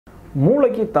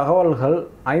மூளைக்கு தகவல்கள்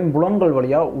ஐம்புலன்கள்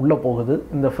வழியாக உள்ளே போகுது.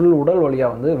 இந்த ஃபுல் உடல்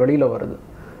வழியாக வந்து வெளியில் வருது.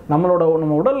 நம்ம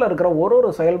உடலில் இருக்கிற ஒரு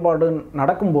செயல்பாடு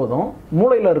நடக்கும்போதும்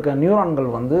மூளையில் இருக்க நியூரான்கள்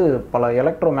வந்து பல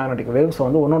எலக்ட்ரோ மேக்னட்டிக் வேவ்ஸை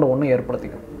வந்து ஒன்றோட ஒன்று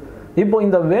ஏற்படுத்திக்கும். இப்போ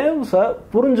இந்த வேவ்ஸை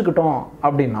புரிஞ்சுக்கிட்டோம்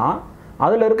அப்படின்னா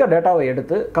அதில் இருக்க டேட்டாவை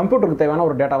எடுத்து கம்ப்யூட்டருக்கு தேவையான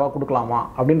ஒரு டேட்டாவாக கொடுக்கலாமா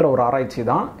அப்படின்ற ஒரு ஆராய்ச்சி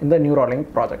தான் இந்த நியூராலிங்க்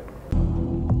ப்ராஜெக்ட்.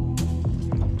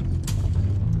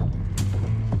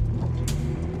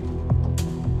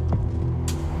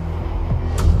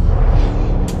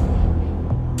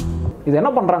 இது என்ன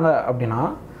பண்ணுறாங்க அப்படின்னா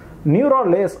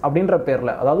நியூராலேஸ் அப்படின்ற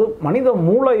பேரில், அதாவது மனித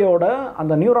மூளையோட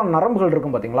அந்த நியூரான் நரம்புகள்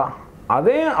இருக்கும் பார்த்தீங்களா,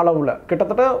 அதே அளவில்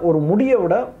கிட்டத்தட்ட ஒரு முடியை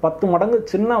விட 10 மடங்கு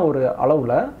சின்ன ஒரு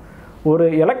அளவில் ஒரு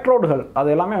எலக்ட்ரோடுகள்,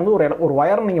 அது எல்லாமே வந்து ஒரு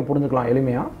வயர் நீங்கள் புரிஞ்சுக்கலாம்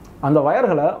எளிமையாக. அந்த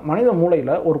வயர்களை மனித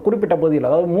மூளையில் ஒரு குறிப்பிட்ட பகுதியில்,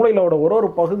 அதாவது மூளையிலோட ஒரு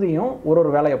பகுதியும்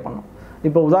ஒரு வேலையை பண்ணும்.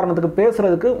 இப்போ உதாரணத்துக்கு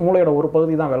பேசுகிறதுக்கு மூளையோட ஒரு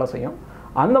பகுதி தான் வேலை செய்யும்.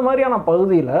 அந்த மாதிரியான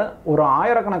பகுதியில் ஒரு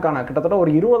ஆயிரக்கணக்கான கிட்டத்தட்ட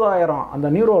ஒரு 20,000 அந்த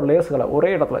நியூரோ லேஸ்களை ஒரே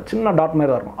இடத்துல சின்ன டாட்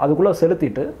மாதிரி தான் இருக்கும், அதுக்குள்ளே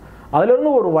செலுத்திட்டு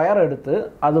அதிலிருந்து ஒரு வயரை எடுத்து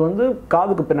அது வந்து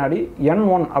காதுக்கு பின்னாடி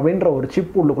N1 அப்படின்ற ஒரு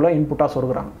சிப் உள்ளுக்குள்ளே இன்புட்டாக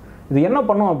சொருகிறாங்க. இது என்ன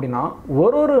பண்ணும் அப்படின்னா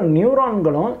ஒரு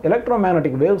நியூரான்களும் எலக்ட்ரோ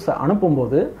மேக்னட்டிக் வேவ்ஸை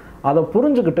அனுப்பும்போது அதை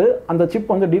புரிஞ்சுக்கிட்டு அந்த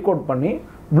சிப் வந்து டீகோட் பண்ணி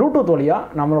ப்ளூடூத்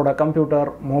வழியாக நம்மளோட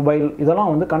கம்ப்யூட்டர், மொபைல்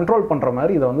இதெல்லாம் வந்து கண்ட்ரோல் பண்ணுற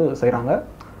மாதிரி இதை வந்து செய்கிறாங்க.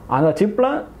 அந்த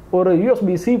சிப்பில் ஒரு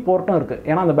USB-C போர்ட்டும் இருக்குது,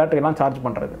 ஏன்னா அந்த பேட்டரியெல்லாம் சார்ஜ்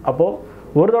பண்ணுறது. அப்போது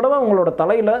ஒரு தடவை உங்களோட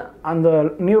தலையில் அந்த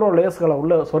நியூரோ லேஸ்களை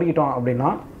உள்ளே சொருகிட்டோம் அப்படின்னா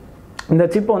இந்த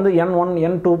சிப்பை வந்து N1,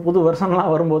 N2 புது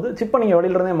வெர்ஷன்லாம் வரும்போது சிப்பை நீங்கள்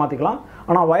வெளியிலிருந்தே மாற்றிக்கலாம்.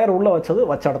 ஆனால் வயர் உள்ளே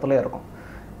வச்ச இடத்துல இருக்கும்.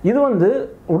 இது வந்து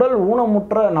உடல்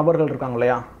ஊனமுற்ற நபர்கள் இருக்காங்க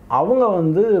இல்லையா, அவங்க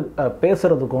வந்து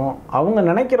பேசுகிறதுக்கும் அவங்க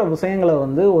நினைக்கிற விஷயங்களை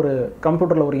வந்து ஒரு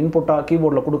கம்ப்யூட்டரில் ஒரு இன்புட்டாக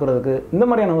கீபோர்டில் கொடுக்கறதுக்கு இந்த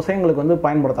மாதிரியான விஷயங்களுக்கு வந்து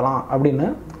பயன்படுத்தலாம் அப்படின்னு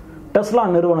டெஸ்லா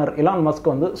நிறுவனர் இலான்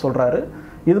மஸ்க் வந்து சொல்கிறாரு.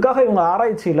 இதுக்காக இவங்க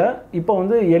ஆராய்ச்சியில் இப்போ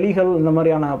வந்து எலிகள் இந்த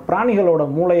மாதிரியான பிராணிகளோட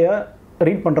மூளையை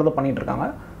ரீட் பண்ணுறதை பண்ணிகிட்டு இருக்காங்க.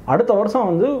 அடுத்த வருஷம்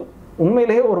வந்து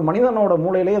உண்மையிலேயே ஒரு மனிதனோட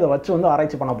மூளையிலேயே இதை வச்சு வந்து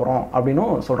ஆராய்ச்சி பண்ண போகிறோம் அப்படின்னு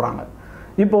சொல்கிறாங்க.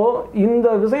 இப்போது இந்த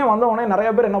விஷயம் வந்தவுடனே நிறைய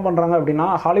பேர் என்ன பண்ணுறாங்க அப்படின்னா,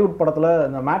 ஹாலிவுட் படத்தில்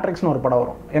இந்த மேட்ரிக்ஸ்னு ஒரு படம்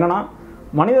வரும். என்னென்னா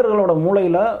மனிதர்களோட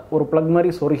மூளையில் ஒரு ப்ளக்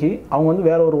மாதிரி சொருகி அவங்க வந்து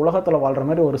வேற ஒரு உலகத்தில் வாழ்கிற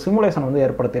மாதிரி ஒரு சிமுலேஷன் வந்து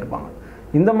ஏற்படுத்தியிருப்பாங்க.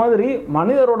 இந்த மாதிரி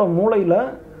மனிதரோட மூளையில்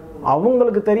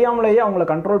அவங்களுக்கு தெரியாமலேயே அவங்கள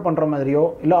கண்ட்ரோல் பண்ணுற மாதிரியோ,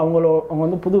 இல்லை அவங்க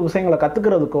வந்து புது விஷயங்களை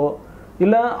கற்றுக்கிறதுக்கோ,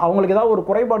 இல்லை அவங்களுக்கு ஏதாவது ஒரு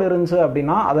குறைபாடு இருந்துச்சு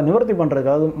அப்படின்னா அதை நிவர்த்தி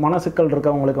பண்ணுறதுக்கு, அதாவது மனசிக்கல்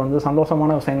இருக்கவங்களுக்கு வந்து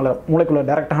சந்தோஷமான விஷயங்களை மூளைக்குள்ளே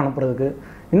டைரெக்டாக அனுப்புறதுக்கு,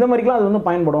 இந்த மாதிரிலாம் அது வந்து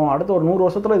பயன்படும். அடுத்த ஒரு 100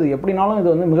 வருஷத்தில் இது எப்படினாலும் இது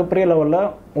வந்து மிகப்பெரிய லெவலில்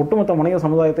ஒட்டுமொத்த மனித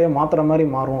சமுதாயத்தையே மாற்றுற மாதிரி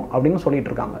மாறும் அப்படின்னு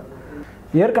சொல்லிட்டு இருக்காங்க.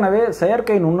 ஏற்கனவே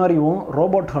செயற்கை நுண்ணறிவும்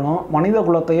ரோபோட்களும் மனித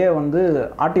குலத்தையே வந்து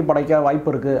ஆட்டி படைக்க வாய்ப்பு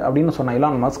இருக்குது அப்படின்னு சொன்ன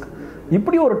இலான் மஸ்க்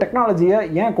இப்படி ஒரு டெக்னாலஜியை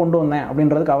ஏன் கொண்டு வந்தேன்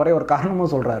அப்படின்றதுக்கு அவரே ஒரு காரணமும்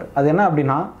சொல்கிறாரு. அது என்ன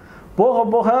அப்படின்னா, போக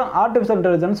போக ஆர்டிஃபிஷியல்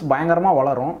இன்டெலிஜென்ஸ் பயங்கரமாக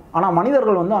வளரும், ஆனால்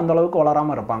மனிதர்கள் வந்து அந்தளவுக்கு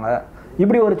வளராமல் இருப்பாங்க.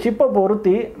 இப்படி ஒரு சிப்பை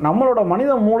பொருத்தி நம்மளோட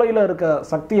மனித மூளையில் இருக்க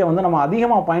சக்தியை வந்து நம்ம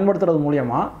அதிகமாக பயன்படுத்துறது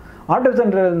மூலியமாக ஆர்டிஃபிஷியல்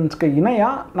இன்டெலிஜென்ஸ்க்கு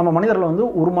இணையாக நம்ம மனிதர்கள் வந்து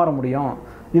உருமாற முடியும்.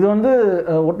 இது வந்து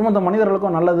ஒட்டுமொத்த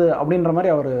மனிதர்களுக்கும் நல்லது அப்படின்ற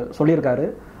மாதிரி அவர் சொல்லியிருக்காரு.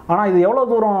 ஆனால் இது எவ்வளோ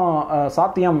தூரம்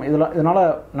சாத்தியம், இதனால்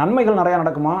நன்மைகள் நிறையா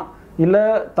நடக்குமா, இல்லை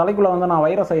தலைக்குள்ளே வந்து நான்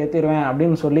வைரஸை ஏற்றிடுவேன்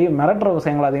அப்படின்னு சொல்லி மிரட்டுற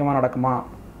விஷயங்கள் அதிகமாக நடக்குமா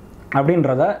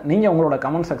அப்படின்றத நீங்கள் உங்களோட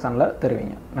கமெண்ட் செக்ஷனில்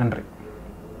தெரிவிங்க. நன்றி.